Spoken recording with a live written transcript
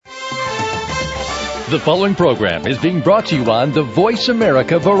The following program is being brought to you on the Voice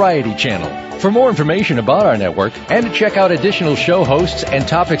America Variety Channel. For more information about our network and to check out additional show hosts and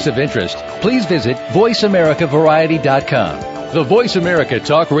topics of interest, please visit VoiceAmericaVariety.com. The Voice America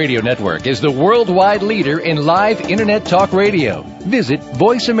Talk Radio Network is the worldwide leader in live Internet talk radio. Visit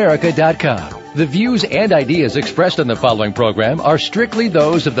VoiceAmerica.com. The views and ideas expressed on the following program are strictly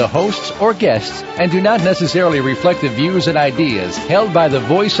those of the hosts or guests and do not necessarily reflect the views and ideas held by the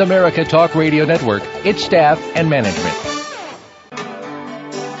Voice America Talk Radio Network, its staff, and management.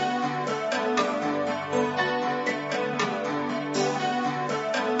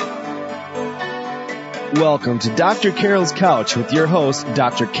 Welcome to Dr. Carol's Couch with your host,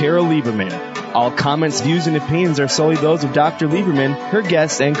 Dr. Carol Lieberman. All comments, views, and opinions are solely those of Dr. Lieberman, her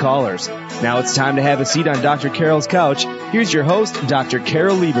guests, and callers. Now it's time to have a seat on Dr. Carol's Couch. Here's your host, Dr.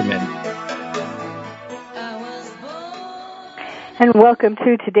 Carol Lieberman. And welcome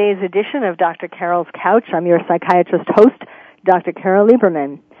to today's edition of Dr. Carol's Couch. I'm your psychiatrist host, Dr. Carol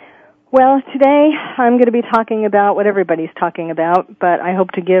Lieberman. Well, today I'm going to be talking about what everybody's talking about, but I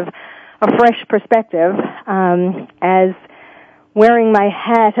hope to give a fresh perspective as wearing my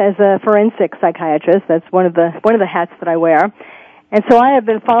hat as a forensic psychiatrist. That's one of the hats that I wear. And so I have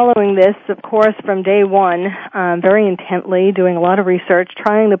been following this, of course, from day one, very intently, doing a lot of research,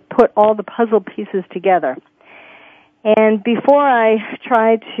 trying to put all the puzzle pieces together. And before I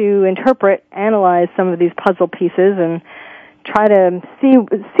try to interpret, analyze some of these puzzle pieces and try to see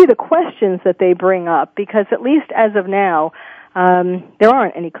the questions that they bring up, because at least as of now, there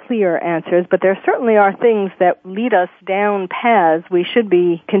aren't any clear answers, but there certainly are things that lead us down paths we should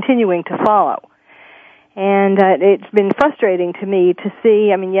be continuing to follow. And it's been frustrating to me to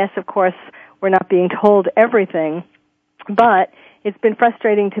see, I mean, yes, of course, we're not being told everything, but it's been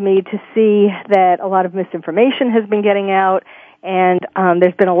frustrating to me to see that a lot of misinformation has been getting out, and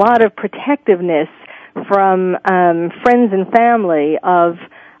there's been a lot of protectiveness from friends and family of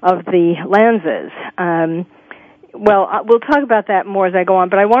the Lanzas. Well, we'll talk about that more as I go on,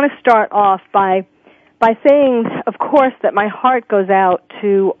 but I want to start off by saying, of course, that my heart goes out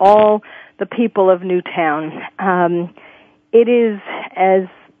to all the people of Newtown. It is as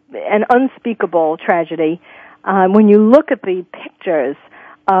an unspeakable tragedy. When you look at the pictures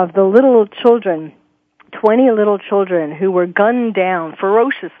of the little children, 20 little children who were gunned down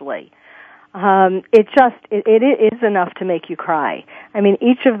ferociously, it is enough to make you cry. I mean,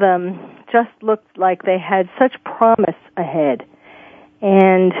 each of them just looked like they had such promise ahead.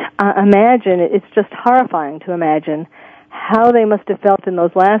 And imagine, it's just horrifying to imagine how they must have felt in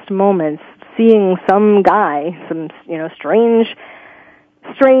those last moments, seeing some guy, strange,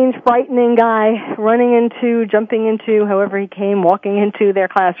 frightening guy jumping into, however he came, walking into their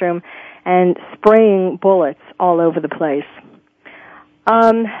classroom and spraying bullets all over the place.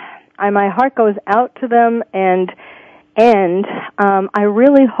 My heart goes out to them, and I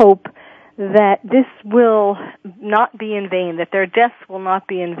really hope that this will not be in vain, that their deaths will not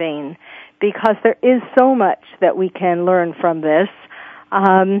be in vain, because there is so much that we can learn from this.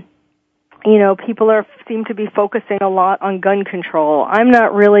 People seem to be focusing a lot on gun control. I'm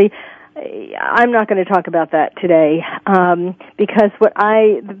not going to talk about that today, because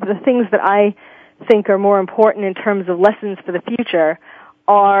the things that I think are more important in terms of lessons for the future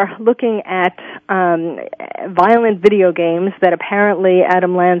are looking at violent video games that apparently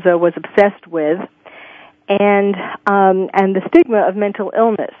Adam Lanza was obsessed with, and the stigma of mental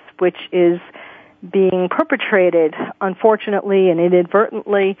illness, which is being perpetrated, unfortunately and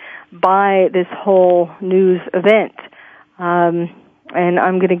inadvertently, by this whole news event. And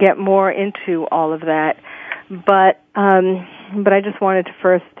I'm going to get more into all of that, but I just wanted to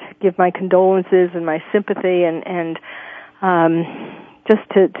first give my condolences and my sympathy and just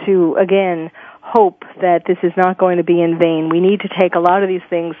to again hope that this is not going to be in vain. We need to take a lot of these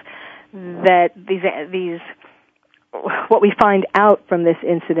things what we find out from this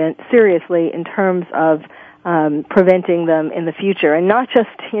incident seriously in terms of preventing them in the future, and not just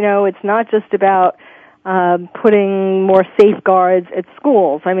it's not just about putting more safeguards at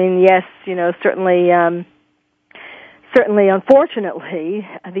schools. I mean, yes, certainly, unfortunately,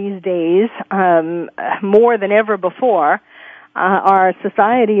 these days, more than ever before, our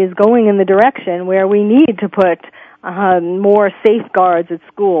society is going in the direction where we need to put more safeguards at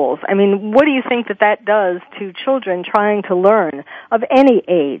schools. I mean, what do you think that does to children trying to learn of any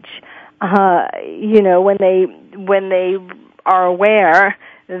age? When they are aware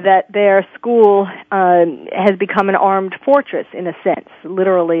that their school has become an armed fortress in a sense,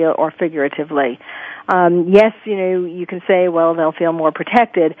 literally or figuratively. Yes, you can say, well, they'll feel more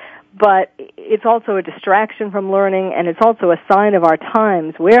protected, but it's also a distraction from learning, and it's also a sign of our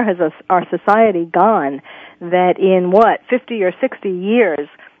times. Where has our society gone that in, 50 or 60 years,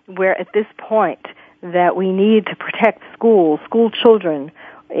 we're at this point that we need to protect school children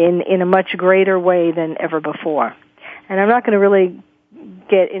in a much greater way than ever before. And I'm not going to really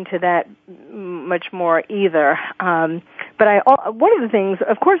get into that much more either. But one of the things,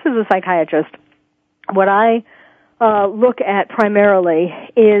 of course, as a psychiatrist, what I look at primarily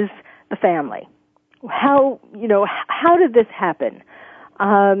is the family. How did this happen?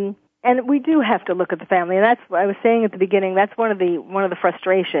 And we do have to look at the family, and that's what I was saying at the beginning. That's one of the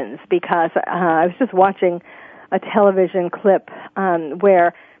frustrations, because I was just watching a television clip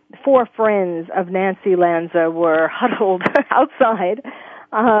where 4 friends of Nancy Lanza were huddled outside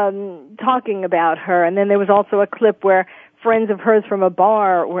talking about her, and then there was also a clip where friends of hers from a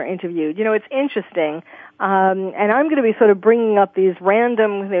bar were interviewed. It's interesting, and I'm going to be sort of bringing up these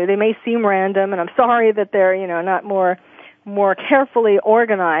random. They may seem random, and I'm sorry that they're not more carefully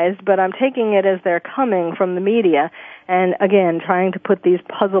organized, but I'm taking it as they're coming from the media, and again, trying to put these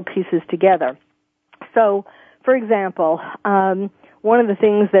puzzle pieces together. So, for example, one of the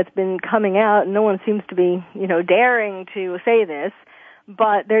things that's been coming out, and no one seems to be, daring to say this,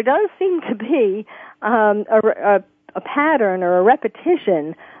 but there does seem to be a pattern or a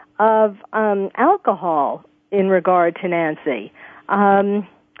repetition of alcohol in regard to Nancy.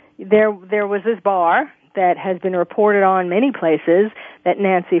 There was this bar that has been reported on many places that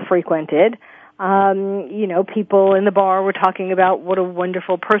Nancy frequented. People in the bar were talking about what a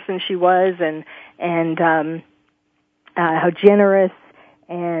wonderful person she was and how generous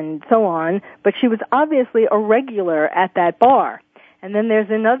and so on, but she was obviously a regular at that bar. And then there's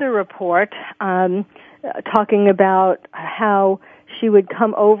another report talking about how she would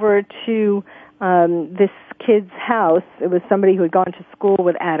come over to this kid's house. It was somebody who had gone to school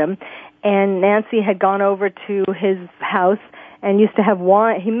with Adam, and Nancy had gone over to his house and used to have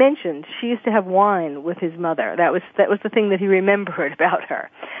wine. He mentioned she used to have wine with his mother. That was the thing that he remembered about her,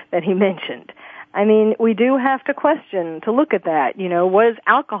 that he mentioned. I mean, we do have to look at that. Was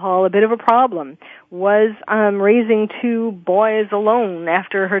alcohol a bit of a problem? Was raising 2 boys alone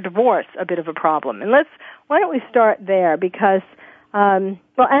after her divorce a bit of a problem? And why don't we start there? Because,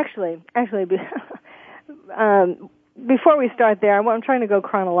 actually, before we start there, I'm trying to go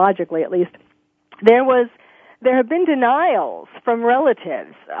chronologically at least. There have been denials from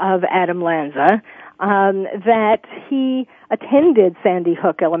relatives of Adam Lanza that he attended Sandy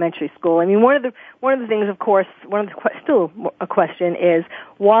Hook Elementary School. I mean, one of the things, of course, still a question is,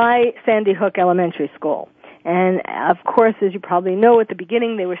 why Sandy Hook Elementary School? And of course, as you probably know, at the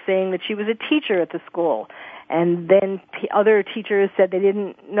beginning they were saying that she was a teacher at the school, and then other teachers said they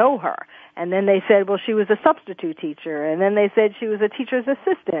didn't know her, and then they said, well, she was a substitute teacher, and then they said she was a teacher's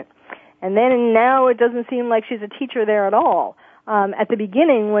assistant, and now it doesn't seem like she's a teacher there at all. At the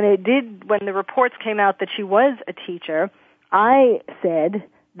beginning, when the reports came out that she was a teacher, I said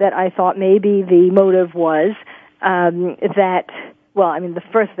that I thought maybe the motive was that, the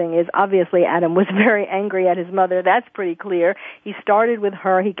first thing is, obviously, Adam was very angry at his mother. That's pretty clear. He started with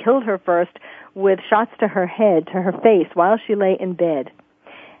her. He killed her first with shots to her head, to her face, while she lay in bed.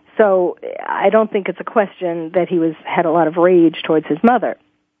 So I don't think it's a question that he had a lot of rage towards his mother.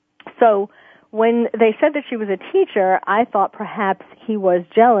 So when they said that she was a teacher, I thought perhaps he was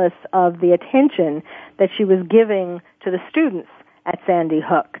jealous of the attention that she was giving to the students at Sandy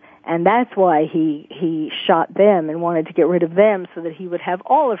Hook. And that's why he shot them and wanted to get rid of them so that he would have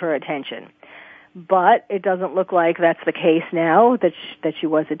all of her attention. But it doesn't look like that's the case now, that she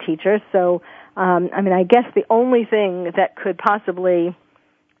was a teacher. So, I guess the only thing that could possibly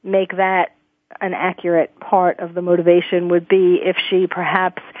make that an accurate part of the motivation would be if she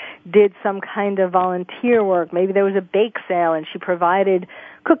perhaps did some kind of volunteer work. Maybe there was a bake sale and she provided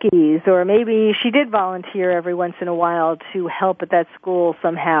cookies, or maybe she did volunteer every once in a while to help at that school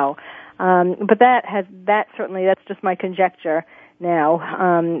somehow. But that's just my conjecture now.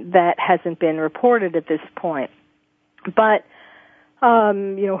 That hasn't been reported at this point. But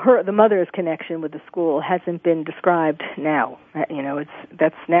the mother's connection with the school hasn't been described now.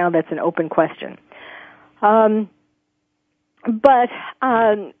 That's an open question. But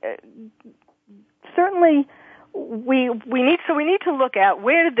certainly we need to look at,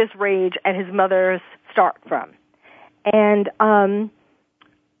 where did this rage at his mother's start from? And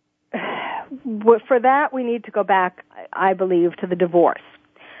for that we need to go back, I believe, to the divorce.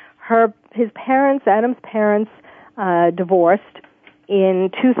 His parents, Adam's parents, divorced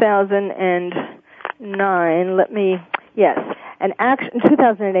in 2009.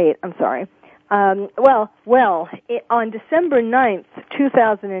 2008. I'm sorry. On December 9th,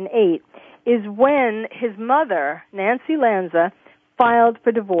 2008, is when his mother, Nancy Lanza, filed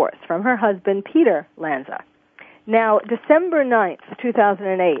for divorce from her husband, Peter Lanza. Now, December 9th,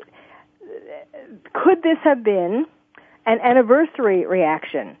 2008, could this have been an anniversary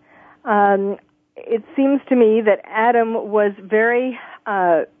reaction? It seems to me that Adam was very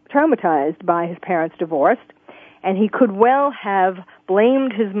traumatized by his parents' divorce, and he could well have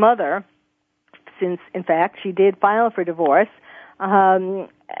blamed his mother, since, in fact, she did file for divorce,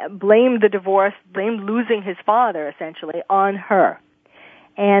 blamed the divorce, blamed losing his father, essentially, on her.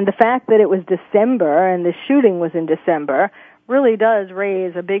 And the fact that it was December and the shooting was in December really does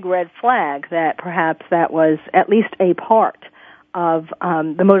raise a big red flag that perhaps that was at least a part of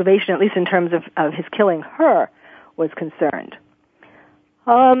the motivation, at least in terms of his killing her, was concerned.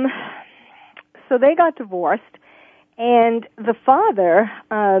 So they got divorced, and the father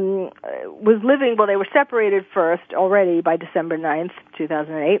was living, well, they were separated first already by December 9th,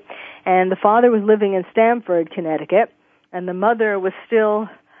 2008, and the father was living in Stamford, Connecticut, and the mother was still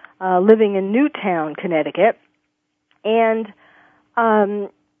living in Newtown, Connecticut. And her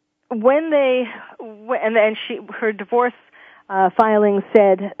divorce filing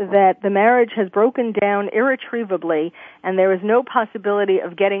said that the marriage has broken down irretrievably, and there is no possibility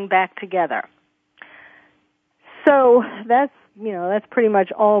of getting back together. So that's pretty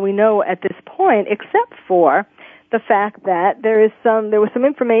much all we know at this point, except for the fact that there was some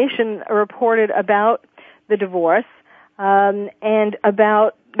information reported about the divorce and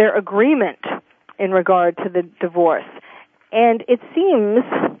about their agreement in regard to the divorce. And it seems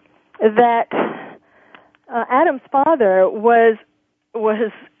that Adam's father was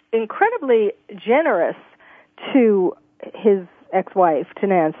incredibly generous to his ex-wife, to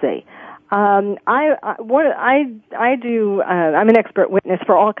Nancy. I'm an expert witness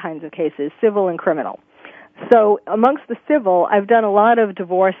for all kinds of cases, civil and criminal. So amongst the civil, I've done a lot of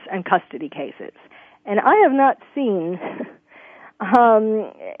divorce and custody cases. And I have not seen,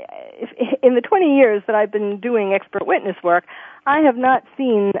 in the 20 years that I've been doing expert witness work, I have not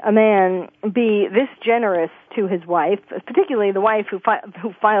seen a man be this generous to his wife, particularly the wife who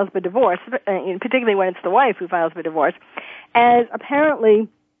files for divorce, particularly when it's the wife who files for divorce, as apparently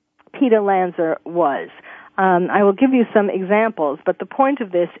Peter Lanza was. I will give you some examples, but the point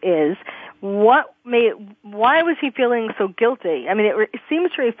of this is, why was he feeling so guilty? I mean, it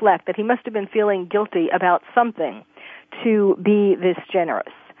seems to reflect that he must have been feeling guilty about something to be this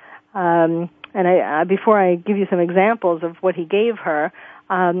generous. And before I give you some examples of what he gave her,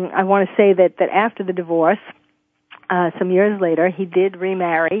 I want to say that after the divorce, some years later, he did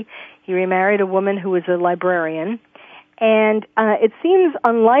remarry. He remarried a woman who was a librarian. And it seems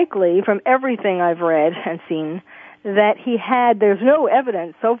unlikely from everything I've read and seen that there's no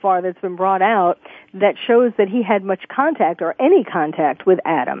evidence so far that's been brought out that shows that he had much contact or any contact with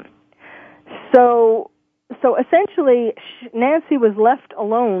Adam. So essentially, Nancy was left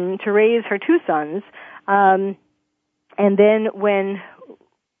alone to raise her two sons, and then when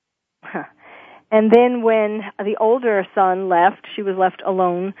the older son left, she was left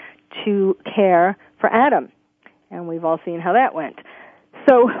alone to care for Adam. And we've all seen how that went.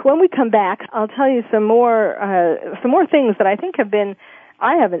 So when we come back, I'll tell you some more things that I think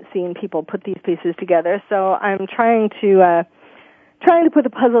I haven't seen people put these pieces together. So I'm trying to put the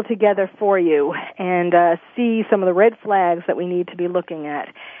puzzle together for you and see some of the red flags that we need to be looking at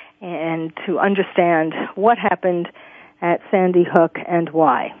and to understand what happened at Sandy Hook and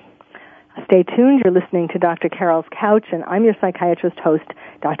why. Stay tuned. You're listening to Dr. Carol's Couch, and I'm your psychiatrist host,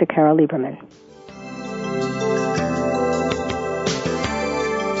 Dr. Carol Lieberman.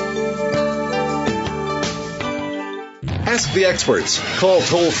 Ask the experts. Call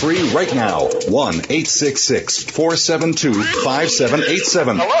toll-free right now,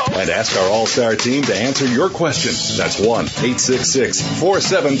 1-866-472-5787. And ask our All-Star team to answer your question. That's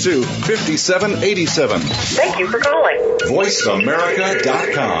 1-866-472-5787. Thank you for calling.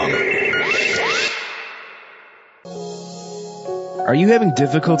 VoiceAmerica.com. Are you having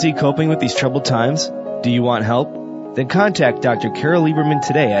difficulty coping with these troubled times? Do you want help? Then contact Dr. Carol Lieberman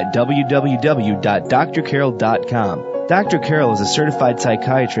today at www.drcarol.com. Dr. Carol is a certified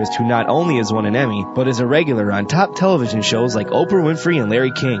psychiatrist who not only has won an Emmy, but is a regular on top television shows like Oprah Winfrey and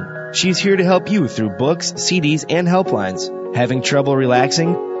Larry King. She's here to help you through books, CDs, and helplines. Having trouble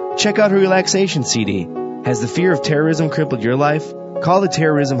relaxing? Check out her relaxation CD. Has the fear of terrorism crippled your life? Call the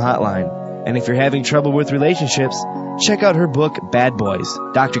terrorism hotline. And if you're having trouble with relationships, check out her book, Bad Boys.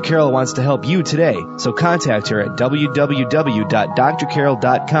 Dr. Carol wants to help you today, so contact her at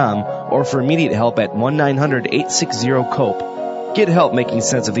www.drcarol.com or for immediate help at 1-900-860-COPE. Get help making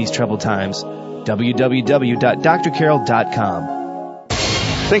sense of these troubled times. www.drcarol.com.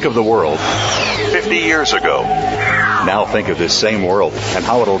 Think of the world 50 years ago. Now think of this same world and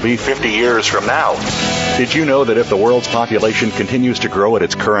how it'll be 50 years from now. Did you know that if the world's population continues to grow at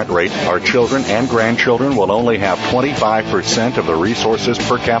its current rate, our children and grandchildren will only have 25% of the resources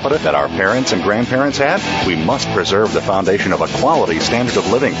per capita that our parents and grandparents had? We must preserve the foundation of a quality standard of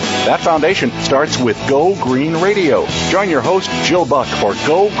living. That foundation starts with Go Green Radio. Join your host, Jill Buck, for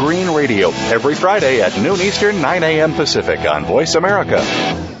Go Green Radio every Friday at noon Eastern, 9 a.m. Pacific on Voice America.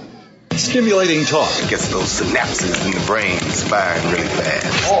 Stimulating talk. It gets those synapses in the brain firing really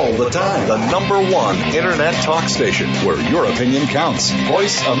fast. All the time. The #1 Internet talk station where your opinion counts.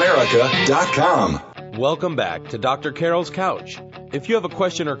 VoiceAmerica.com. Welcome back to Dr. Carol's Couch. If you have a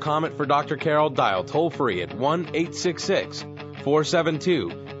question or comment for Dr. Carol, dial toll-free at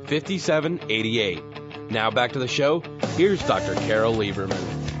 1-866-472-5788. Now back to the show. Here's Dr. Carol Lieberman.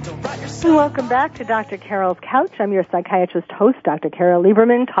 Welcome back to Dr. Carol's Couch. I'm your psychiatrist host, Dr. Carol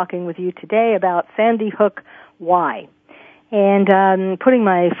Lieberman, talking with you today about Sandy Hook Why. And putting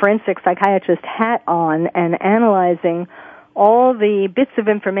my forensic psychiatrist hat on and analyzing all the bits of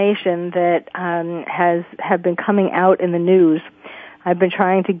information that have been coming out in the news. I've been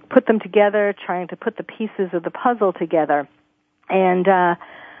trying to put them together, trying to put the pieces of the puzzle together. And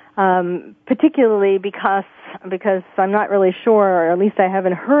particularly because I'm not really sure, or at least I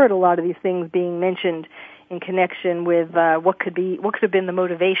haven't heard a lot of these things being mentioned in connection with what could have been the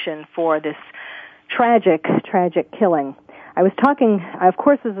motivation for this tragic killing. I was talking, of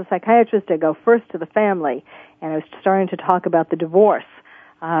course, as a psychiatrist, I go first to the family, and I was starting to talk about the divorce,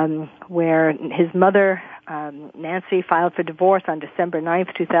 where his mother, Nancy, filed for divorce on December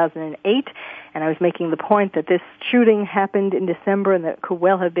 9th, 2008, and I was making the point that this shooting happened in December and that it could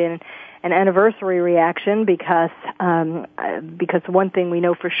well have been an anniversary reaction because one thing we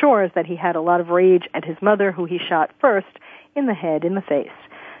know for sure is that he had a lot of rage at his mother, who he shot first in the head, in the face.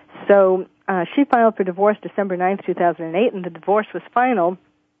 So she filed for divorce December 9th, 2008, and the divorce was final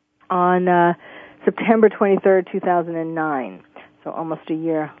on September 23rd, 2009, so almost a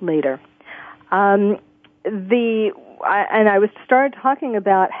year later. And I was started talking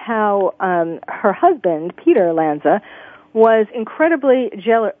about how her husband, Peter Lanza, was incredibly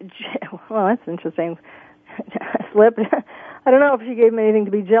jealous. Well, that's interesting. Slip. I don't know if she gave him anything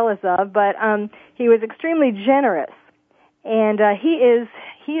to be jealous of, but he was extremely generous. And he is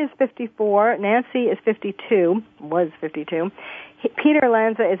 54. Nancy is 52. Was 52. Peter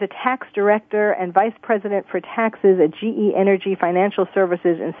Lanza is a tax director and vice president for taxes at GE Energy Financial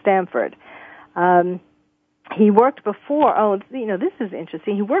Services in Stamford. He worked before. Oh, this is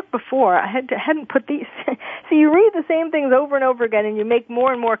interesting. He worked before. I hadn't put these. So you read the same things over and over again, and you make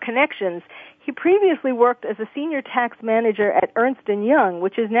more and more connections. He previously worked as a senior tax manager at Ernst & Young,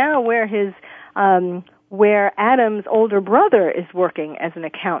 which is now where Adam's older brother is working as an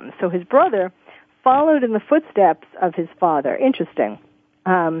accountant. So his brother followed in the footsteps of his father. Interesting.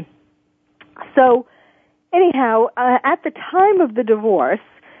 So anyhow, at the time of the divorce,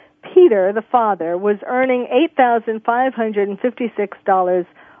 Peter, the father, was earning $8,556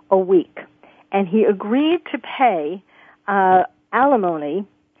 a week, and he agreed to pay alimony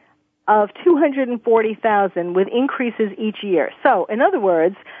of $240,000 with increases each year. So, in other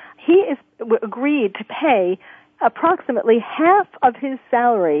words, he agreed to pay approximately half of his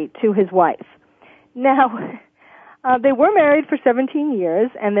salary to his wife. Now, they were married for 17 years,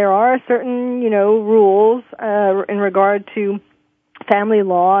 and there are certain, rules in regard to family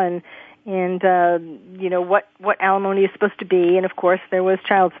law and what alimony is supposed to be, and of course there was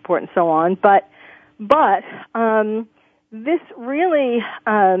child support and so on. But this really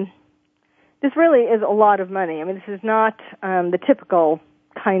is a lot of money. I mean, this is not the typical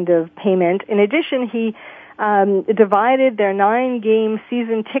kind of payment. In addition, he divided their 9-game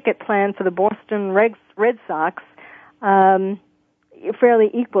season ticket plan for the Boston Red Sox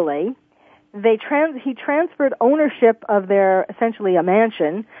fairly equally. He transferred ownership of their, essentially a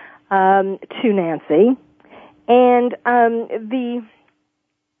mansion, to Nancy, and the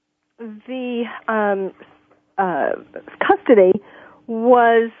custody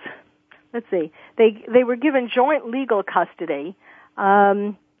was, they were given joint legal custody,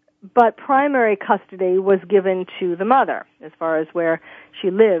 but primary custody was given to the mother as far as where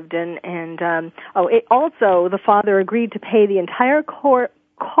she lived, also the father agreed to pay the entire cost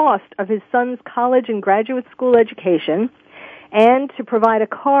of his son's college and graduate school education, and to provide a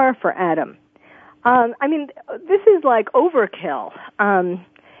car for Adam. This is like overkill, and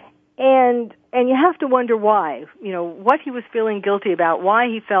you have to wonder why. What he was feeling guilty about, why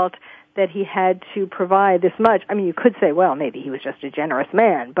he felt that he had to provide this much. I mean, you could say, well, maybe he was just a generous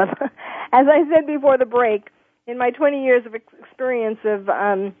man, but as I said before the break, in my 20 years of experience of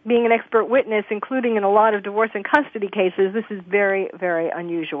being an expert witness, including in a lot of divorce and custody cases, this is very, very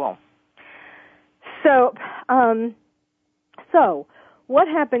unusual. So what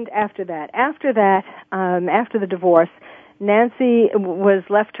happened after that? After the divorce, Nancy was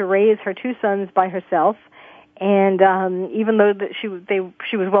left to raise her two sons by herself, and even though she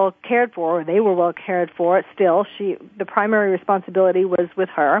was well cared for, or they were well cared for, still the primary responsibility was with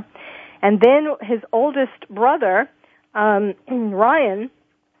her. And then his oldest brother, Ryan,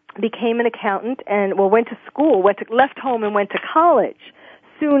 became an accountant and went to school, left home and went to college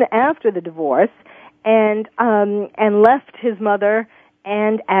soon after the divorce, and left his mother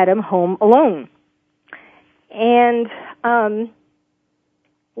and Adam home alone. And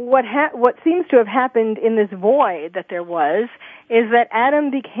what seems to have happened in this void that there was is that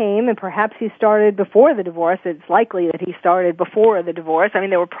Adam became, and perhaps he started before the divorce, it's likely that he started before the divorce. I mean,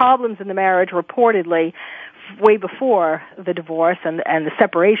 there were problems in the marriage reportedly way before the divorce and the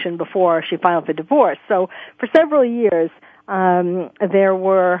separation before she filed the divorce. So for several years, there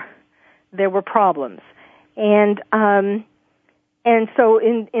were problems. And so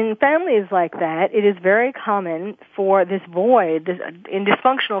in families like that, it is very common for this void, in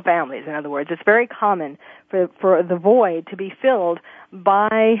dysfunctional families, in other words, it's very common for the void to be filled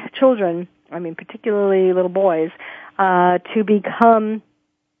by children, I mean particularly little boys, to become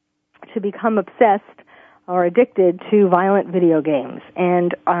obsessed or addicted to violent video games.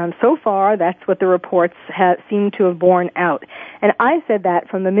 And so far, that's what the reports seem to have borne out. And I said that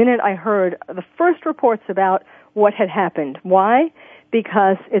from the minute I heard the first reports about what had happened. Why?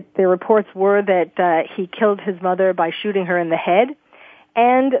 Because the reports were that he killed his mother by shooting her in the head,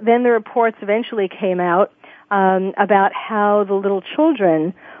 and then the reports eventually came out about how the little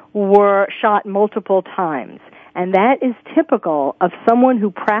children were shot multiple times. And that is typical of someone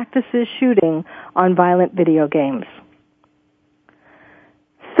who practices shooting on violent video games.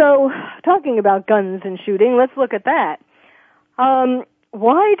 So, talking about guns and shooting, let's look at that.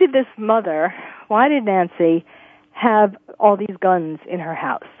 Why did Nancy have all these guns in her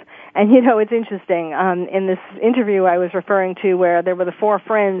house? And it's interesting, in this interview I was referring to where there were the four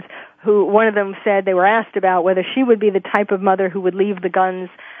friends who, one of them said they were asked about whether she would be the type of mother who would leave the guns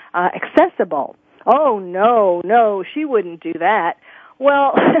accessible. Oh, no, she wouldn't do that.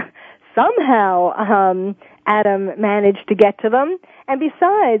 Well, somehow Adam managed to get to them. And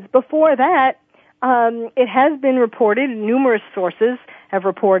besides, before that, it has been reported, numerous sources have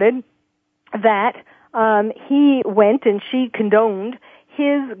reported, that he went and she condoned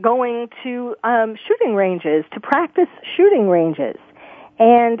his going to shooting ranges, to practice shooting ranges.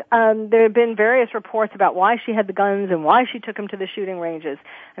 And there have been various reports about why she had the guns and why she took him to the shooting ranges.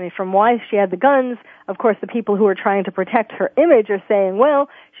 I mean, from why she had the guns, of course, the people who are trying to protect her image are saying, well,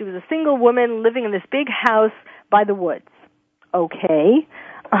 she was a single woman living in this big house by the woods. Okay.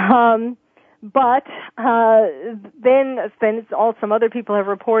 But then some other people have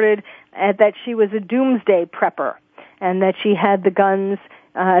reported that she was a doomsday prepper and that she had the guns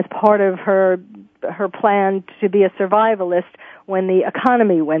as part of her plan to be a survivalist when the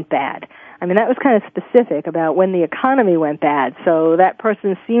economy went bad. I mean, that was kind of specific about when the economy went bad, so that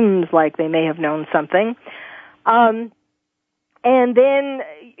person seems like they may have known something. And then,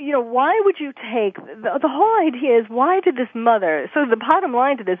 why would you take, the whole idea is, why did this mother, so the bottom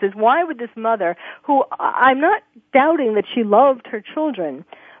line to this is, why would this mother, who I'm not doubting that she loved her children,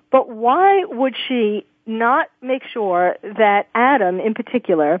 but why would she not make sure that Adam, in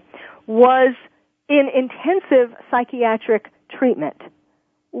particular, was in intensive psychiatric treatment?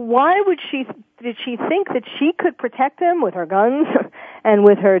 Why did she think that she could protect him with her guns and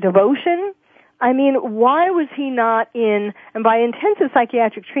with her devotion? I mean, why was he not in, and by intensive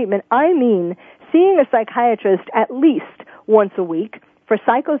psychiatric treatment, I mean seeing a psychiatrist at least once a week for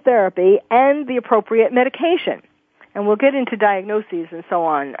psychotherapy and the appropriate medication. And we'll get into diagnoses and so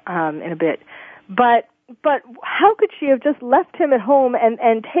on in a bit. But how could she have just left him at home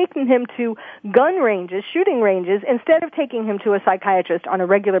and taken him to gun ranges, shooting ranges, instead of taking him to a psychiatrist on a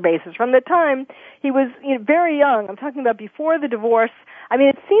regular basis? From the time he was very young, I'm talking about before the divorce, I mean,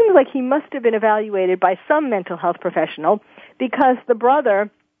 it seems like he must have been evaluated by some mental health professional, because the brother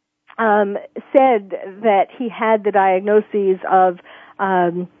said that he had the diagnoses of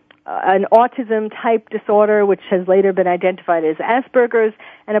an autism-type disorder, which has later been identified as Asperger's,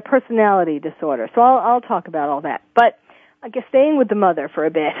 and a personality disorder. So I'll talk about all that. But I guess staying with the mother for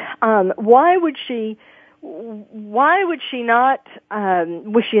a bit, why would she not,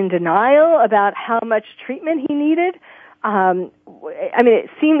 was she in denial about how much treatment he needed? it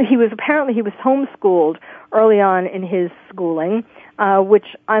seemed he was homeschooled early on in his schooling,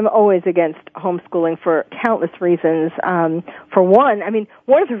 which I'm always against homeschooling for countless reasons. For one of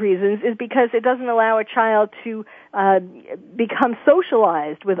the reasons is because it doesn't allow a child to become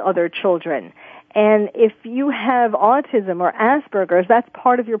socialized with other children. And if you have autism or Asperger's, that's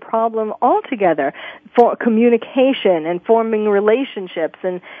part of your problem altogether, for communication and forming relationships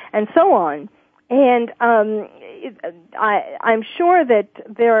and so on. And I'm sure that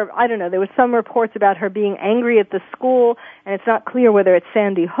there was some reports about her being angry at the school, and it's not clear whether it's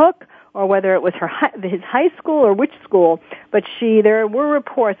Sandy Hook or whether it was his high school or which school, but there were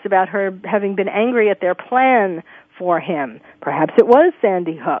reports about her having been angry at their plan for him. Perhaps it was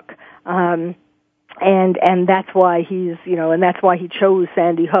Sandy Hook. And that's why that's why he chose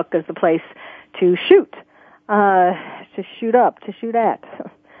Sandy Hook as the place to shoot at.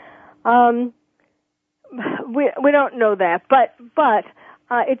 We don't know that, but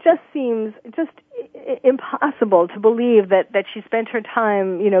it just seems impossible to believe that she spent her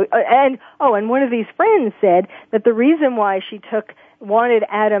time, and one of these friends said that the reason why she wanted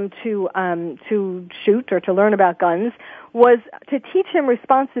Adam to shoot or to learn about guns was to teach him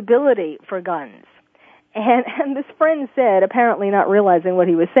responsibility for guns. And this friend said, apparently not realizing what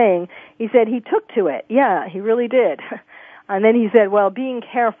he was saying, he said he took to it. Yeah, he really did. And then he said, well, being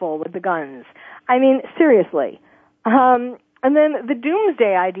careful with the guns. I mean, seriously. And then the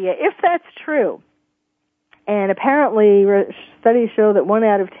doomsday idea, if that's true, and apparently studies show that 1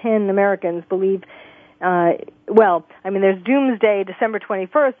 out of 10 Americans believe, there's doomsday December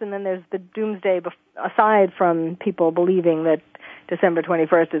 21st, and then there's the doomsday aside from people believing that December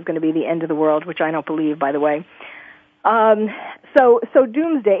 21st is going to be the end of the world, which I don't believe, by the way. So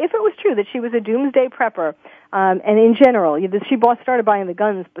doomsday, if it was true that she was a doomsday prepper, and in general, she started buying the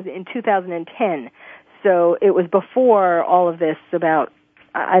guns in 2010, so it was before all of this about,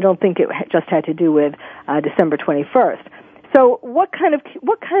 I don't think it just had to do with December 21st. So what kind of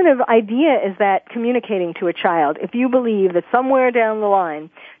idea is that communicating to a child if you believe that somewhere down the line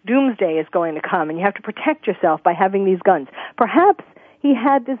doomsday is going to come and you have to protect yourself by having these guns? Perhaps he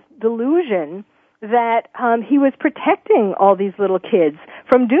had this delusion that he was protecting all these little kids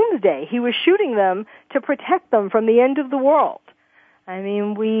from doomsday. He was shooting them to protect them from the end of the world. I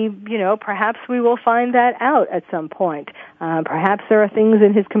mean, perhaps we will find that out at some point. Perhaps there are things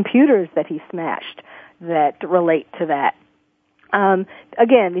in his computers that he smashed that relate to that.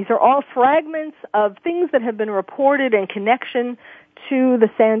 Again, these are all fragments of things that have been reported in connection to the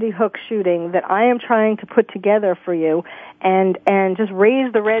Sandy Hook shooting that I am trying to put together for you and just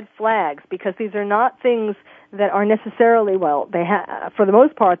raise the red flags, because these are not things that are necessarily, for the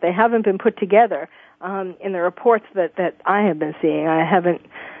most part, they haven't been put together in the reports that I have been seeing. I haven't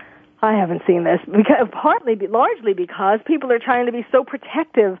seen this, largely because people are trying to be so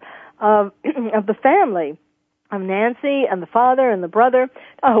protective of the family, of Nancy and the father and the brother.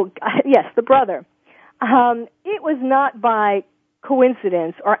 Oh, yes, the brother. It was not by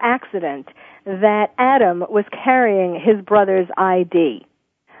coincidence or accident that Adam was carrying his brother's ID.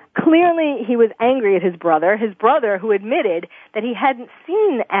 Clearly, he was angry at his brother who admitted that he hadn't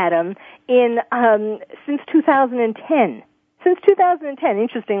seen Adam since 2010. Since 2010,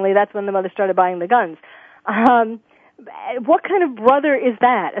 interestingly, that's when the mother started buying the guns. What kind of brother is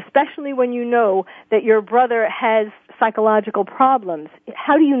that, especially when you know that your brother has psychological problems?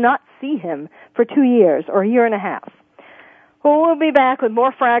 How do you not see him for 2 years or a year and a half? Well, we'll be back with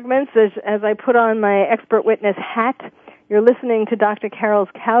more fragments as I put on my expert witness hat. You're listening to Dr. Carol's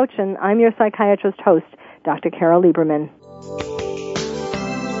Couch, and I'm your psychiatrist host, Dr. Carol Lieberman.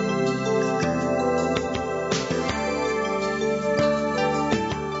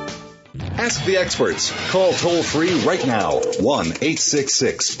 Ask the experts. Call toll-free right now,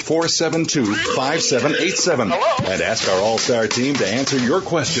 1-866-472-5787. And ask our all-star team to answer your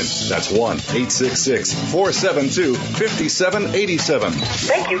question. That's 1-866-472-5787.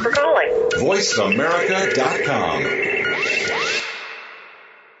 Thank you for calling.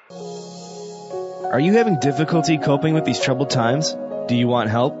 VoiceAmerica.com. Are you having difficulty coping with these troubled times? Do you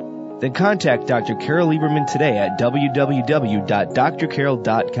want help? Then contact Dr. Carol Lieberman today at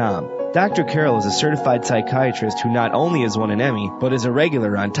www.drcarol.com. Dr. Carol is a certified psychiatrist who not only has won an Emmy, but is a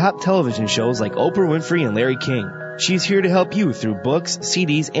regular on top television shows like Oprah Winfrey and Larry King. She's here to help you through books,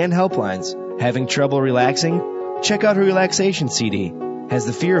 CDs, and helplines. Having trouble relaxing? Check out her relaxation CD. Has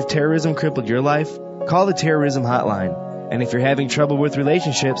the fear of terrorism crippled your life? Call the terrorism hotline. And if you're having trouble with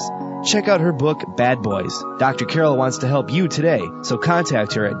relationships, check out her book, Bad Boys. Dr. Carol wants to help you today, so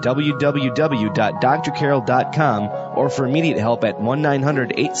contact her at www.drcarol.com or for immediate help at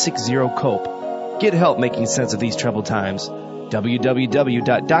 1-900-860-COPE. Get help making sense of these troubled times.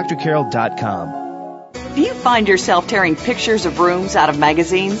 www.drcarol.com. Do you find yourself tearing pictures of rooms out of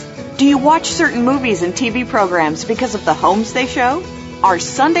magazines? Do you watch certain movies and TV programs because of the homes they show? Are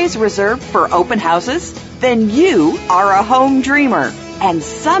Sundays reserved for open houses? Then you are a home dreamer, and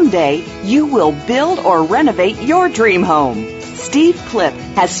someday you will build or renovate your dream home. Steve Clipp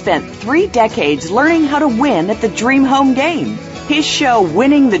has spent 3 decades learning how to win at the Dream Home game. His show,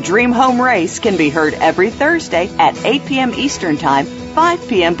 Winning the Dream Home Race, can be heard every Thursday at 8 p.m. Eastern Time, 5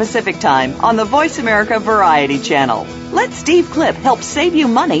 p.m. Pacific Time on the Voice America Variety Channel. Let Steve Clipp help save you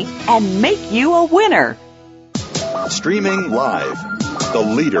money and make you a winner. Streaming live, the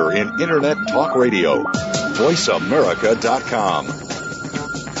leader in Internet Talk Radio,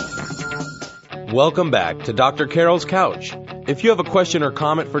 VoiceAmerica.com. Welcome back to Dr. Carol's Couch. If you have a question or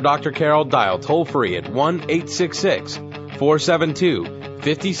comment for Dr. Carol, dial toll-free at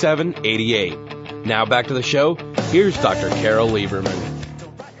 1-866-472-5788. Now back to the show. Here's Dr. Carol Lieberman.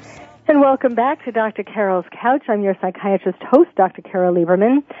 And welcome back to Dr. Carol's Couch. I'm your psychiatrist host, Dr. Carol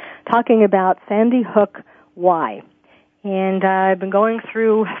Lieberman, talking about Sandy Hook Why. And I've been going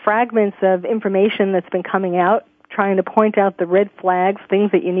through fragments of information that's been coming out, trying to point out the red flags, things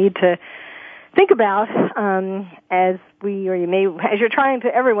that you need to think about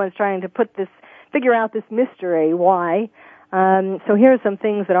everyone's trying to figure out this mystery, why. So here are some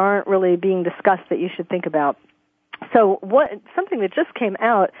things that aren't really being discussed that you should think about. So something that just came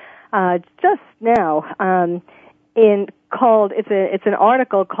out just now it's an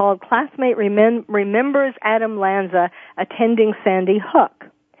article called "Classmate Remembers Adam Lanza Attending Sandy Hook."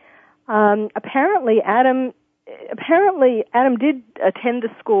 Apparently Adam did attend the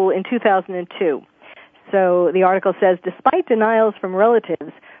school in 2002. So the article says, despite denials from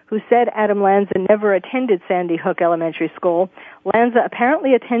relatives who said Adam Lanza never attended Sandy Hook Elementary School, Lanza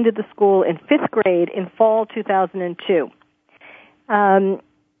apparently attended the school in 5th grade in fall 2002. Now,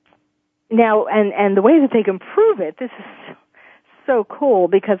 and the way that they can prove it, this is so cool,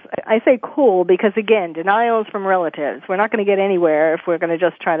 because I say cool because, again, denials from relatives. We're not going to get anywhere if we're going to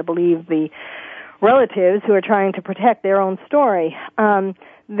just try to believe the relatives who are trying to protect their own story.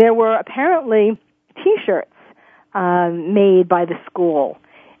 There were apparently T-shirts made by the school,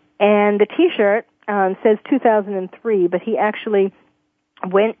 and the T-shirt says 2003, but he actually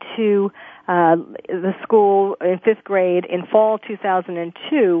went to the school in 5th grade in fall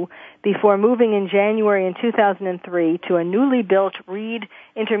 2002 before moving in January in 2003 to a newly built Reed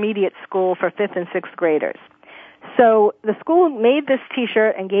Intermediate School for 5th and 6th graders. So the school made this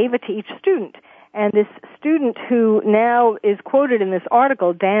T-shirt and gave it to each student. And this student who now is quoted in this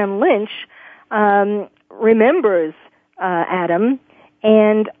article, Dan Lynch, remembers Adam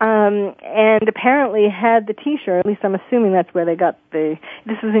and apparently had the T-shirt. At least I'm assuming that's where they got this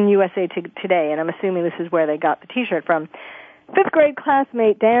is in USA Today, and I'm assuming this is where they got the T-shirt from. 5th grade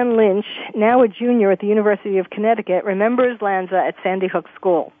classmate Dan Lynch, now a junior at the University of Connecticut, remembers Lanza at Sandy Hook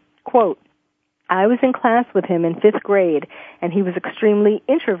School. Quote, "I was in class with him in 5th grade, and he was extremely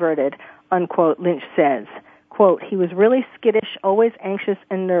introverted," unquote, Lynch says. Quote, "He was really skittish, always anxious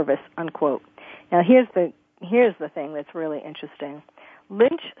and nervous," unquote. Now here's the thing that's really interesting.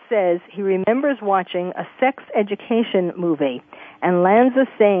 Lynch says he remembers watching a sex education movie and Lanza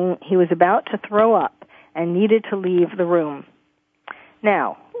saying he was about to throw up and needed to leave the room.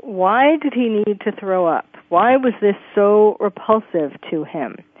 Now, why did he need to throw up? Why was this so repulsive to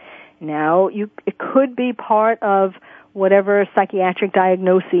him? Now, it could be part of whatever psychiatric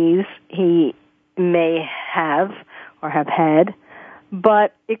diagnoses he may have or have had,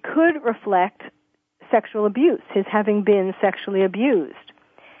 but it could reflect sexual abuse, his having been sexually abused.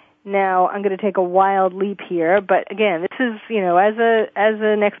 Now, I'm going to take a wild leap here, but again, this is, as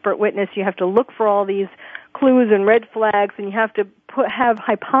an expert witness, you have to look for all these clues and red flags, and you have to have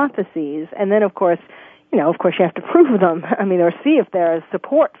hypotheses, and then, of course, you have to prove them, or see if there is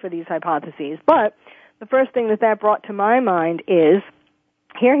support for these hypotheses. But the first thing that brought to my mind is,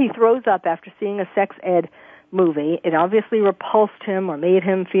 here he throws up after seeing a sex ed movie. It obviously repulsed him or made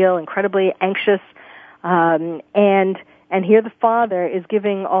him feel incredibly anxious, and here the father is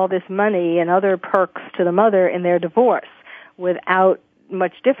giving all this money and other perks to the mother in their divorce without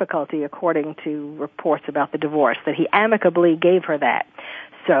much difficulty, according to reports about the divorce, that he amicably gave her that.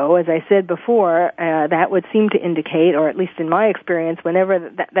 So, as I said before, that would seem to indicate, or at least in my experience,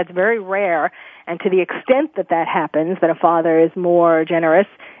 whenever that's very rare, and to the extent that happens, that a father is more generous,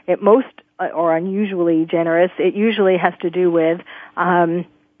 or unusually generous, it usually has to do with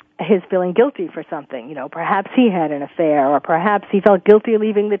his feeling guilty for something. Perhaps he had an affair, or perhaps he felt guilty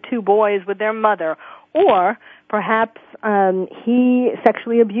leaving the 2 boys with their mother, Or perhaps he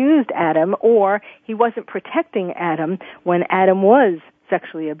sexually abused Adam, or he wasn't protecting Adam when Adam was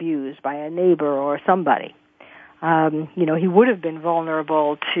sexually abused by a neighbor or somebody. He would have been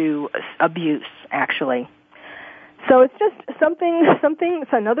vulnerable to abuse, actually. So it's just something,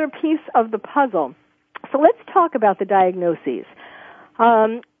 it's another piece of the puzzle. So let's talk about the diagnoses.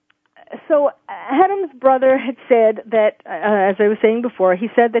 So Adam's brother had said that, as I was saying before, he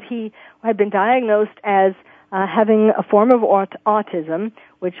said that he had been diagnosed as having a form of autism,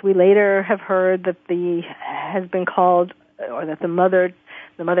 which we later have heard that has been called, or that the mother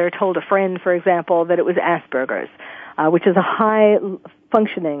told a friend, for example, that it was Asperger's, which is a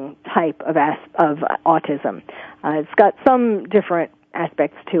high-functioning type of autism. It's got some different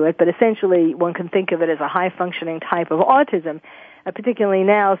aspects to it, but essentially one can think of it as a high-functioning type of autism, particularly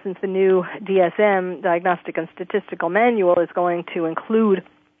now since the new DSM, Diagnostic and Statistical Manual, is going to include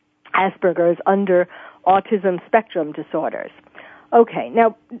Asperger's under autism spectrum disorders. Okay,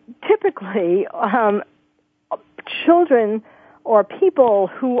 now typically children or people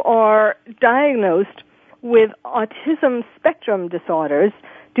who are diagnosed with autism spectrum disorders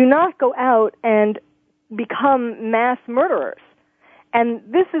do not go out and become mass murderers. And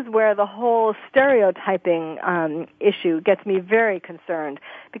this is where the whole stereotyping issue gets me very concerned,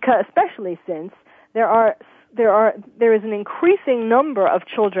 because especially since there is an increasing number of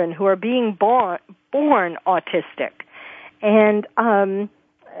children who are being born autistic. And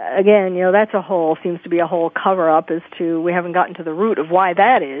again, that's seems to be a whole cover-up as to, we haven't gotten to the root of why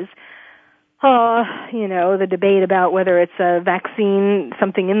that is. The debate about whether it's a vaccine,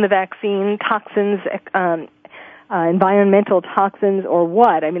 something in the vaccine, toxins, environmental toxins, or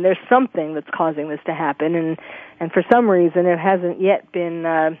what. I mean, there's something that's causing this to happen, and for some reason it hasn't yet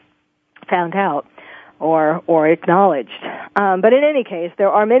been found out or acknowledged. But in any case, there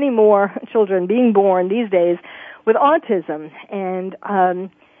are many more children being born these days with autism, and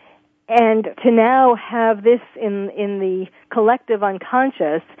to now have this in the collective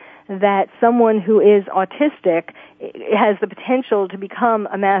unconscious that someone who is autistic has the potential to become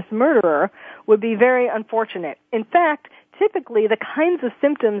a mass murderer would be very unfortunate. In fact, typically the kinds of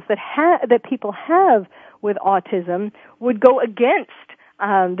symptoms that people have with autism would go against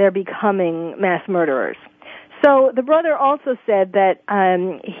their becoming mass murderers. So the brother also said that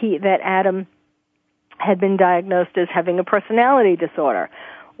that Adam had been diagnosed as having a personality disorder.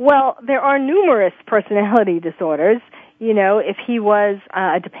 Well, there are numerous personality disorders. If he was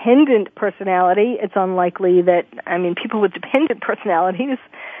a dependent personality, it's unlikely that, people with dependent personalities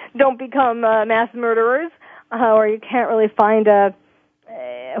don't become mass murderers, or you can't really find it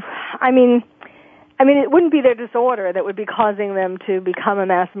wouldn't be their disorder that would be causing them to become a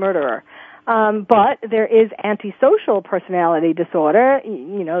mass murderer. But there is antisocial personality disorder.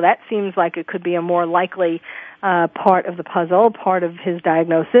 That seems like it could be a more likely part of the puzzle, part of his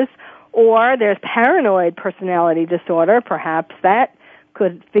diagnosis. Or there's paranoid personality disorder. Perhaps that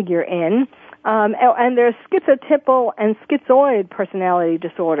could figure in. And there's schizotypal and schizoid personality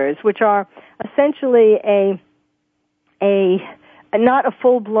disorders, which are essentially not a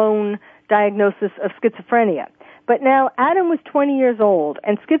full-blown diagnosis of schizophrenia. But now Adam was 20 years old,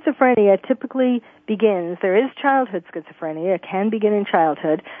 and schizophrenia typically begins, there is childhood schizophrenia, it can begin in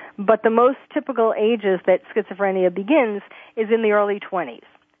childhood, but the most typical ages that schizophrenia begins is in the early 20s.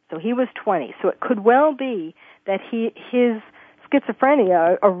 So he was 20, so it could well be that his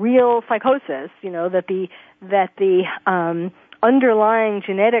schizophrenia, a real psychosis, that the underlying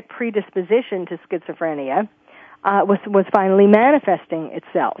genetic predisposition to schizophrenia was finally manifesting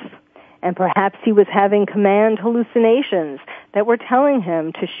itself. And perhaps he was having command hallucinations that were telling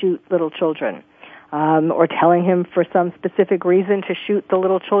him to shoot little children, or telling him for some specific reason to shoot the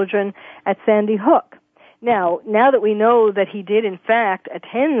little children at Sandy Hook. Now that we know that he did in fact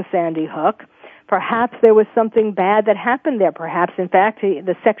attend Sandy Hook, perhaps there was something bad that happened there. Perhaps, in fact, he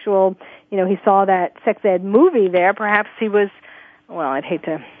saw that sex ed movie there. Perhaps he was, I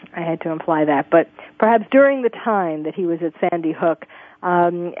had to imply that, but perhaps during the time that he was at Sandy Hook,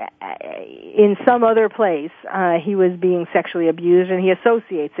 in some other place, he was being sexually abused, and he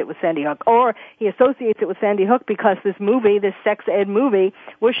associates it with Sandy Hook. Or he associates it with Sandy Hook because this sex ed movie,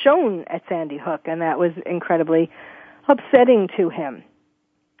 was shown at Sandy Hook, and that was incredibly upsetting to him.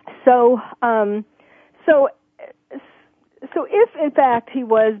 So if in fact he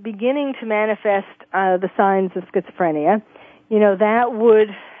was beginning to manifest the signs of schizophrenia,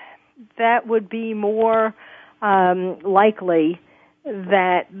 that would be more likely.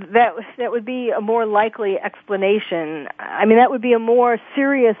 That would be a more likely explanation. That would be a more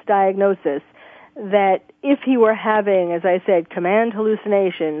serious diagnosis that if he were having, as I said, command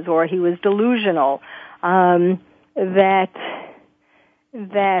hallucinations or he was delusional,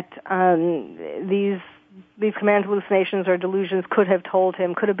 these command hallucinations or delusions could have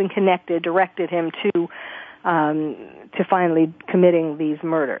been connected, directed him to finally committing these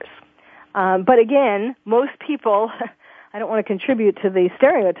murders. But again, most people, I don't want to contribute to the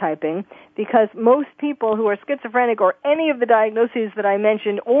stereotyping, because most people who are schizophrenic or any of the diagnoses that I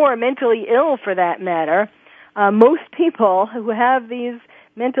mentioned, or mentally ill for that matter, most people who have these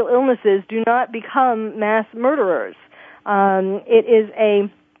mental illnesses do not become mass murderers.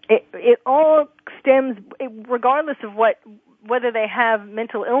 It all stems, regardless of whether they have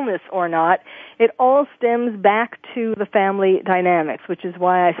mental illness or not, it all stems back to the family dynamics, which is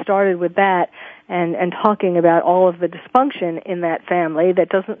why I started with that and talking about all of the dysfunction in that family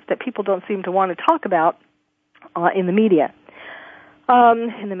that people don't seem to want to talk about in the media,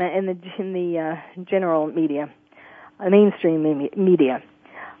 in the general media, mainstream media.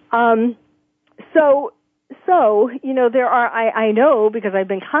 So, there are, I know because I've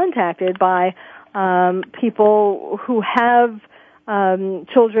been contacted by people who have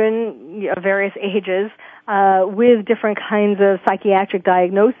children of various ages with different kinds of psychiatric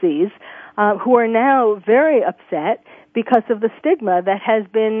diagnoses who are now very upset because of the stigma that has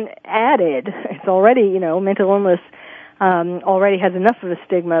been added. It's already, mental illness already has enough of a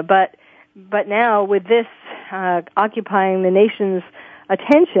stigma, but now with this occupying the nation's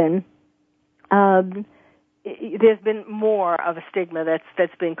attention, there's been more of a stigma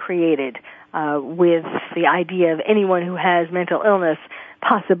that's been created with the idea of anyone who has mental illness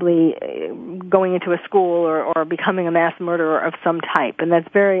possibly going into a school or becoming a mass murderer of some type, and that's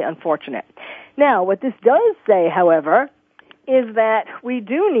very unfortunate. Now, what this does say, however, is that we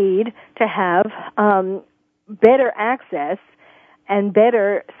do need to have better access and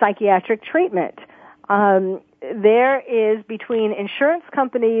better psychiatric treatment. There is, between insurance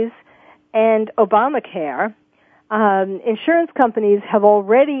companies and Obamacare, insurance companies have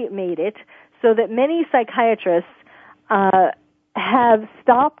already made it so that many psychiatrists have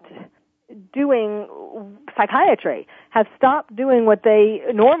stopped doing psychiatry, have stopped doing what they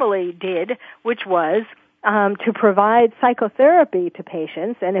normally did, which was to provide psychotherapy to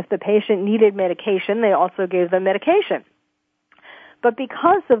patients, and if the patient needed medication, they also gave them medication. But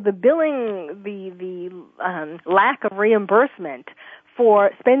because of the billing, the lack of reimbursement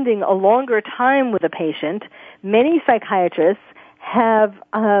for spending a longer time with a patient, many psychiatrists have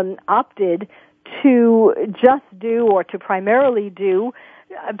opted to just do, or to primarily do,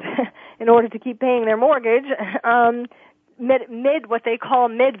 in order to keep paying their mortgage, what they call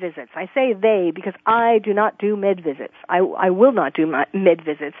med visits. I say they because I do not do med visits. I will not do med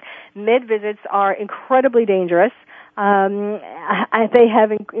visits. Med visits are incredibly dangerous. They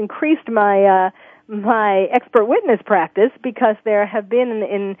have increased my expert witness practice because there have been,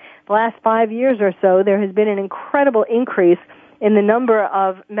 in the last 5 years or so, there has been an incredible increase in the number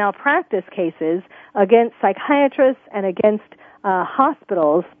of malpractice cases against psychiatrists and against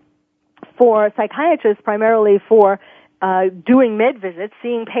hospitals, for psychiatrists primarily for doing med visits,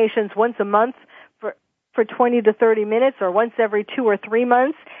 seeing patients once a month for 20 to 30 minutes or once every 2 or 3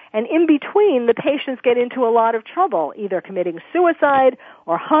 months, and in between the patients get into a lot of trouble, either committing suicide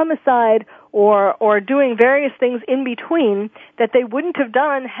or homicide or doing various things in between that they wouldn't have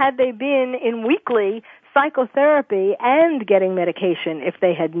done had they been in weekly psychotherapy and getting medication if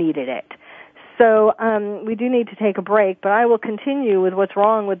they had needed it. So we do need to take a break, but I will continue with what's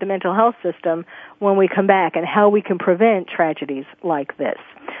wrong with the mental health system when we come back and how we can prevent tragedies like this.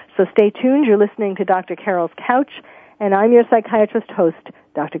 So stay tuned. You're listening to Dr. Carol's Couch, and I'm your psychiatrist host,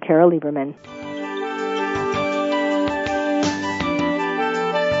 Dr. Carol Lieberman.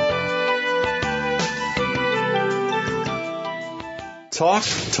 Talk,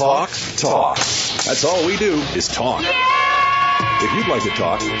 talk, talk. That's all we do is talk. If you'd like to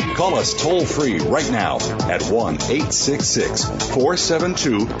talk, call us toll-free right now at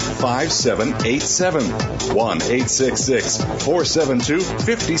 1-866-472-5787.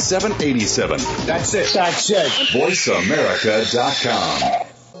 1-866-472-5787. That's it.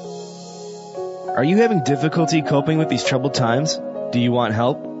 VoiceAmerica.com. Are you having difficulty coping with these troubled times? Do you want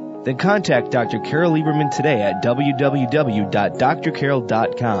help? Then contact Dr. Carol Lieberman today at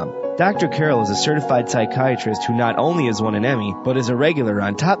www.drcarol.com. Dr. Carol is a certified psychiatrist who not only has won an Emmy, but is a regular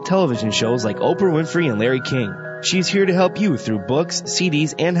on top television shows like Oprah Winfrey and Larry King. She's here to help you through books,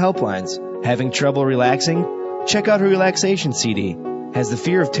 CDs, and helplines. Having trouble relaxing? Check out her relaxation CD. Has the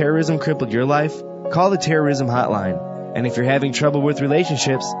fear of terrorism crippled your life? Call the terrorism hotline. And if you're having trouble with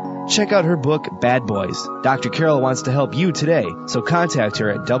relationships, Check out her book, Bad Boys. Dr. Carol wants to help you today, so contact her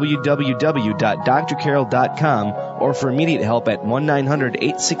at www.drcarol.com or for immediate help at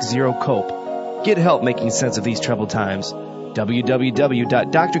 1-900-860-COPE. Get help making sense of these troubled times.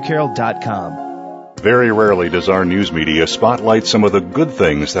 www.drcarol.com. Very rarely does our news media spotlight some of the good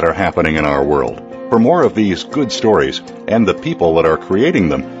things that are happening in our world. For more of these good stories and the people that are creating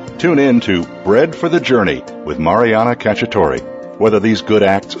them, tune in to Bread for the Journey with Mariana Cacciatore. Whether these good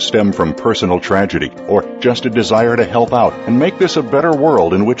acts stem from personal tragedy or just a desire to help out and make this a better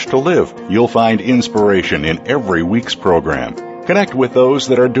world in which to live, you'll find inspiration in every week's program. Connect with those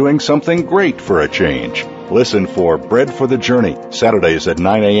that are doing something great for a change. Listen for Bread for the Journey, Saturdays at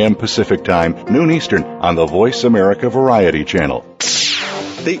 9 a.m. Pacific Time, noon Eastern, on the Voice America Variety Channel.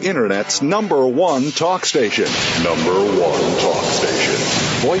 The Internet's #1 talk station. #1 talk station.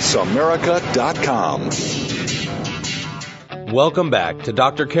 VoiceAmerica.com. Welcome back to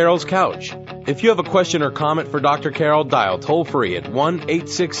Dr. Carol's Couch. If you have a question or comment for Dr. Carol, dial toll-free at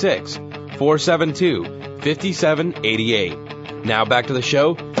 1-866-472-5788. Now back to the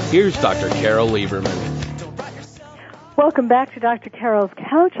show. Here's Dr. Carol Lieberman. Welcome back to Dr. Carol's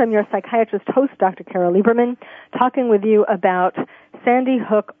Couch. I'm your psychiatrist host, Dr. Carol Lieberman, talking with you about Sandy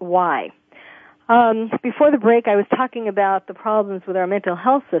Hook Y. Before the break, I was talking about the problems with our mental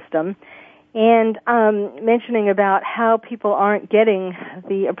health system and mentioning about how people aren't getting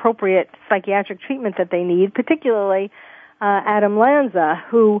the appropriate psychiatric treatment that they need, particularly Adam Lanza,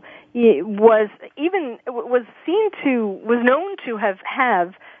 who was known to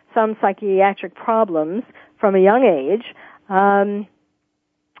have some psychiatric problems from a young age, and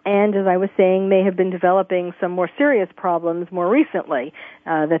as I was saying, may have been developing some more serious problems more recently,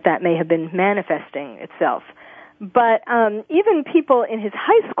 that may have been manifesting itself. But even people in his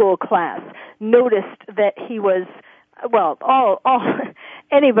high school class noticed that he was,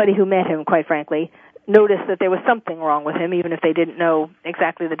 anybody who met him, quite frankly, noticed that there was something wrong with him, even if they didn't know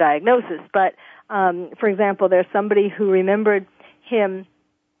exactly the diagnosis. But, for example, there's somebody who remembered him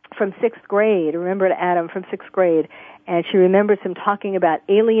from 6th grade, remembered Adam from 6th grade, and she remembers him talking about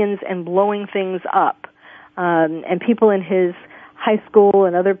aliens and blowing things up. And people in his high school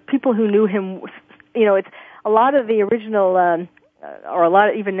and other people who knew him, it's a lot of the original, or a lot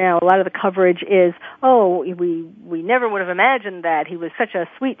of the coverage is, we never would have imagined that. He was such a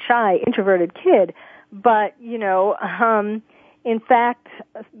sweet, shy, introverted kid. But, in fact,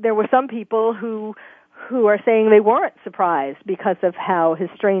 there were some people who are saying they weren't surprised because of how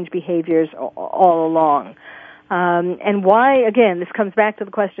his strange behaviors all along. And why, again, this comes back to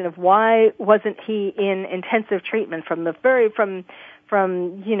the question of why wasn't he in intensive treatment from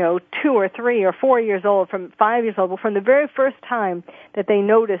 2 or 3 or 4 years old, from 5 years old, from the very first time that they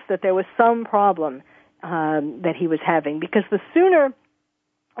noticed that there was some problem that he was having. Because the sooner,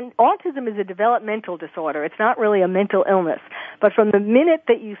 autism is a developmental disorder. It's not really a mental illness. But from the minute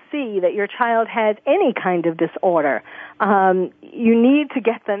that you see that your child has any kind of disorder, you need to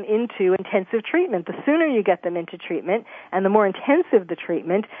get them into intensive treatment. The sooner you get them into treatment and the more intensive the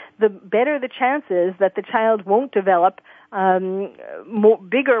treatment, the better the chances that the child won't develop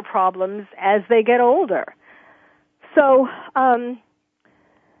bigger problems as they get older. So,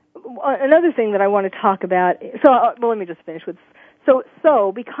 another thing that I want to talk about, let me just finish with,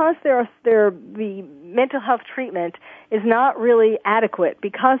 so because the mental health treatment is not really adequate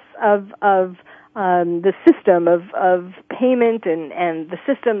because of the system of payment and the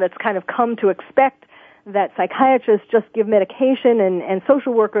system that's kind of come to expect that psychiatrists just give medication and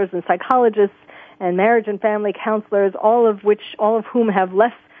social workers and psychologists and marriage and family counselors, all of whom have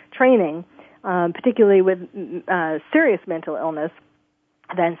less training, particularly with serious mental illness,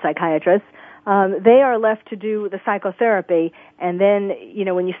 than psychiatrists. They are left to do the psychotherapy, and then,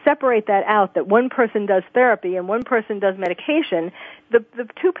 when you separate that out, that one person does therapy and one person does medication, the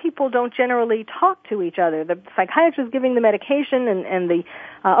two people don't generally talk to each other. The psychiatrist giving the medication and the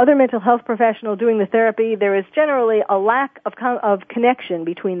other mental health professional doing the therapy, there is generally a lack of connection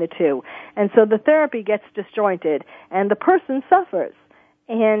between the two. And so the therapy gets disjointed, and the person suffers.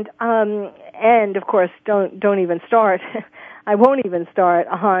 And of course, don't even start. I won't even start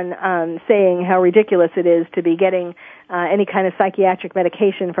on saying how ridiculous it is to be getting any kind of psychiatric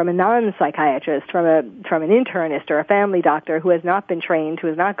medication from a non-psychiatrist, from an internist or a family doctor who has not been trained, who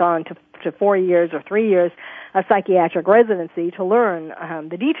has not gone to 4 years or 3 years of psychiatric residency to learn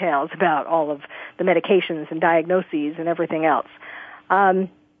the details about all of the medications and diagnoses and everything else.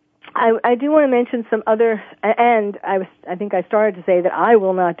 I do want to mention some other, and I think I started to say that I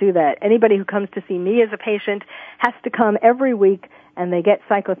will not do that. Anybody who comes to see me as a patient has to come every week, and they get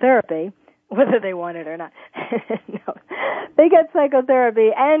psychotherapy whether they want it or not. No. They get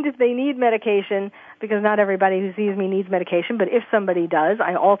psychotherapy, and if they need medication, because not everybody who sees me needs medication, but if somebody does,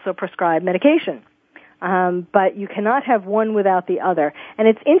 I also prescribe medication. But you cannot have one without the other. And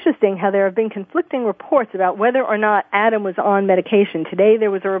it's interesting how there have been conflicting reports about whether or not Adam was on medication. Today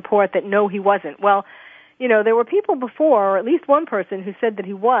there was a report that no, he wasn't. Well, you know, there were people before, or at least one person, who said that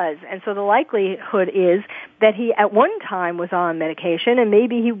he was, and so the likelihood is that he at one time was on medication and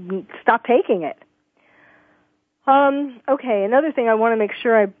maybe he stopped taking it. Okay, another thing I want to make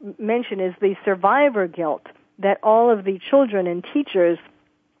sure I mention is the survivor guilt that all of the children and teachers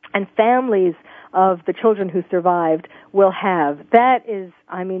and families of the children who survived will have. That is,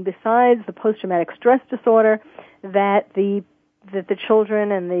 I mean, besides the post-traumatic stress disorder that the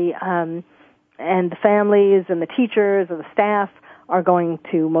children and the families and the teachers and the staff are going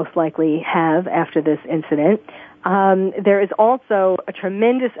to most likely have after this incident. There is also a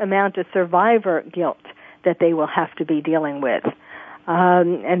tremendous amount of survivor guilt that they will have to be dealing with.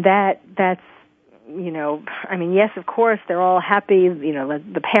 And that's, you know, I mean, yes, of course, they're all happy. You know,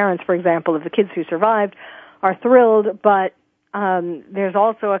 the parents, for example, of the kids who survived are thrilled, but there's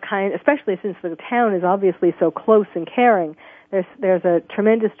also a kind, especially since the town is obviously so close and caring, there's a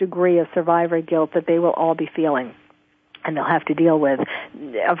tremendous degree of survivor guilt that they will all be feeling, and they'll have to deal with.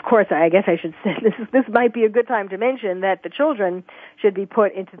 Of course, I guess I should say this might be a good time to mention that the children should be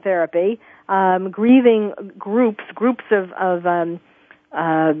put into therapy. Grieving groups of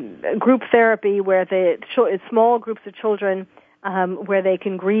group therapy where small groups of children where they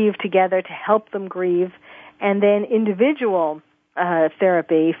can grieve together to help them grieve, and then individual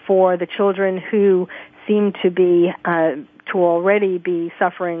therapy for the children who seem to already be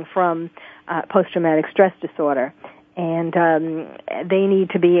suffering from post-traumatic stress disorder, and they need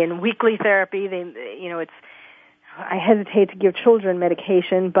to be in weekly therapy. I hesitate to give children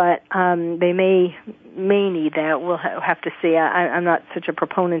medication, but they may need that. We'll have to see. I'm not such a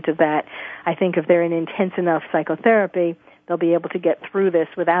proponent of that. I think if they're in intense enough psychotherapy, they'll be able to get through this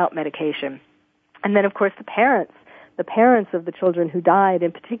without medication. And then, of course, the parents of the children who died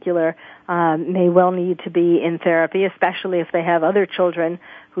in particular may well need to be in therapy, especially if they have other children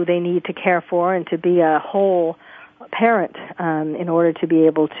who they need to care for and to be a whole parent in order to be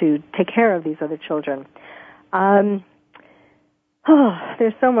able to take care of these other children. There's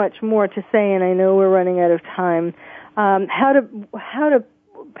so much more to say, and I know we're running out of time. How do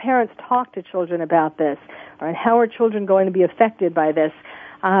parents talk to children about this, and how are children going to be affected by this?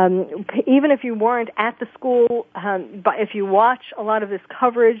 Even if you weren't at the school, but if you watch a lot of this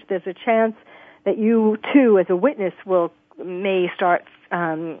coverage, there's a chance that you too, as a witness, may start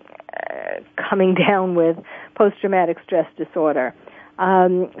coming down with post-traumatic stress disorder.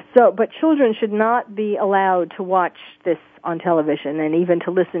 But children should not be allowed to watch this on television and even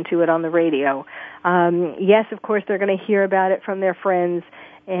to listen to it on the radio. Yes, of course, they're going to hear about it from their friends,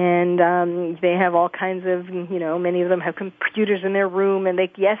 and they have all kinds of, many of them have computers in their room, and they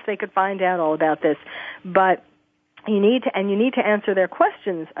could find out all about this. But you need to answer their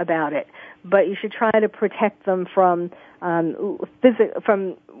questions about it, but you should try to protect them from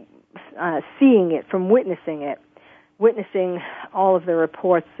seeing it, from witnessing all of the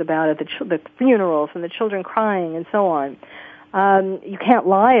reports about it, the funerals and the children crying and so on. You can't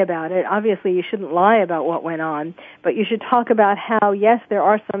lie about it. Obviously, you shouldn't lie about what went on, but you should talk about how, yes, there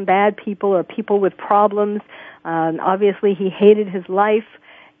are some bad people or people with problems. Obviously, he hated his life,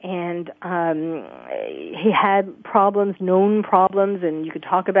 and he had problems, known problems, and you could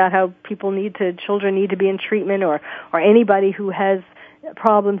talk about how children need to be in treatment, or anybody who has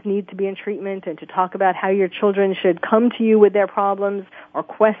problems need to be in treatment, and to talk about how your children should come to you with their problems or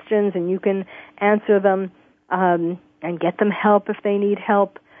questions, and you can answer them and get them help if they need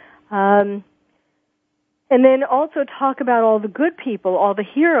help. And then also talk about all the good people, all the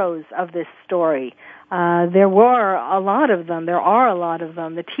heroes of this story. There were a lot of them. There are a lot of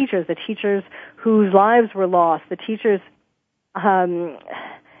them. The teachers whose lives were lost, the teachers, we're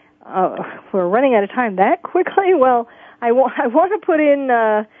running out of time that quickly. Well, I want to put in,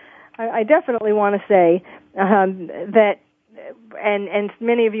 I definitely want to say that, and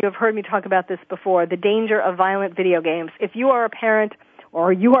many of you have heard me talk about this before, the danger of violent video games. If you are a parent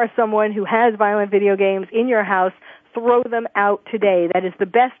or you are someone who has violent video games in your house, throw them out today. That is the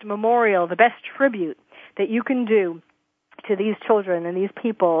best memorial, the best tribute that you can do to these children and these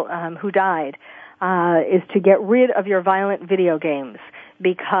people who died, is to get rid of your violent video games.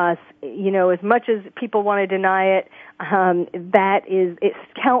 Because, as much as people want to deny it,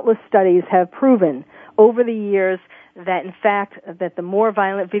 countless studies have proven over the years that in fact that the more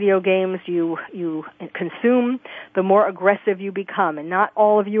violent video games you consume, the more aggressive you become. And not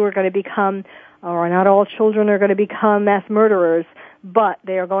all of you are going to become, or not all children are going to become mass murderers, but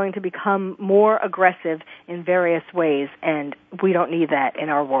they are going to become more aggressive in various ways, and we don't need that in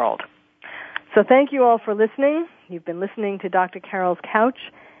our world. So thank you all for listening. You've been listening to Dr. Carol's Couch,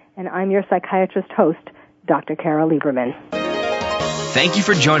 and I'm your psychiatrist host, Dr. Carol Lieberman. Thank you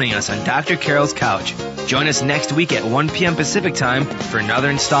for joining us on Dr. Carol's Couch. Join us next week at 1 p.m. Pacific Time for another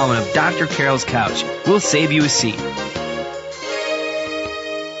installment of Dr. Carol's Couch. We'll save you a seat.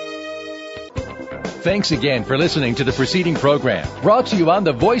 Thanks again for listening to the preceding program, brought to you on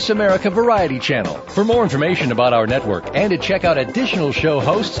the Voice America Variety Channel. For more information about our network and to check out additional show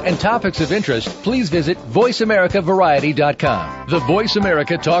hosts and topics of interest, please visit VoiceAmericaVariety.com. The Voice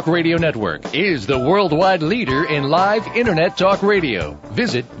America Talk Radio Network is the worldwide leader in live Internet talk radio.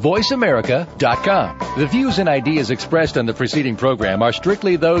 Visit VoiceAmerica.com. The views and ideas expressed on the preceding program are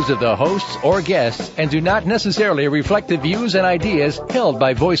strictly those of the hosts or guests and do not necessarily reflect the views and ideas held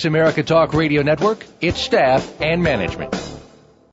by Voice America Talk Radio Network, its staff, and management.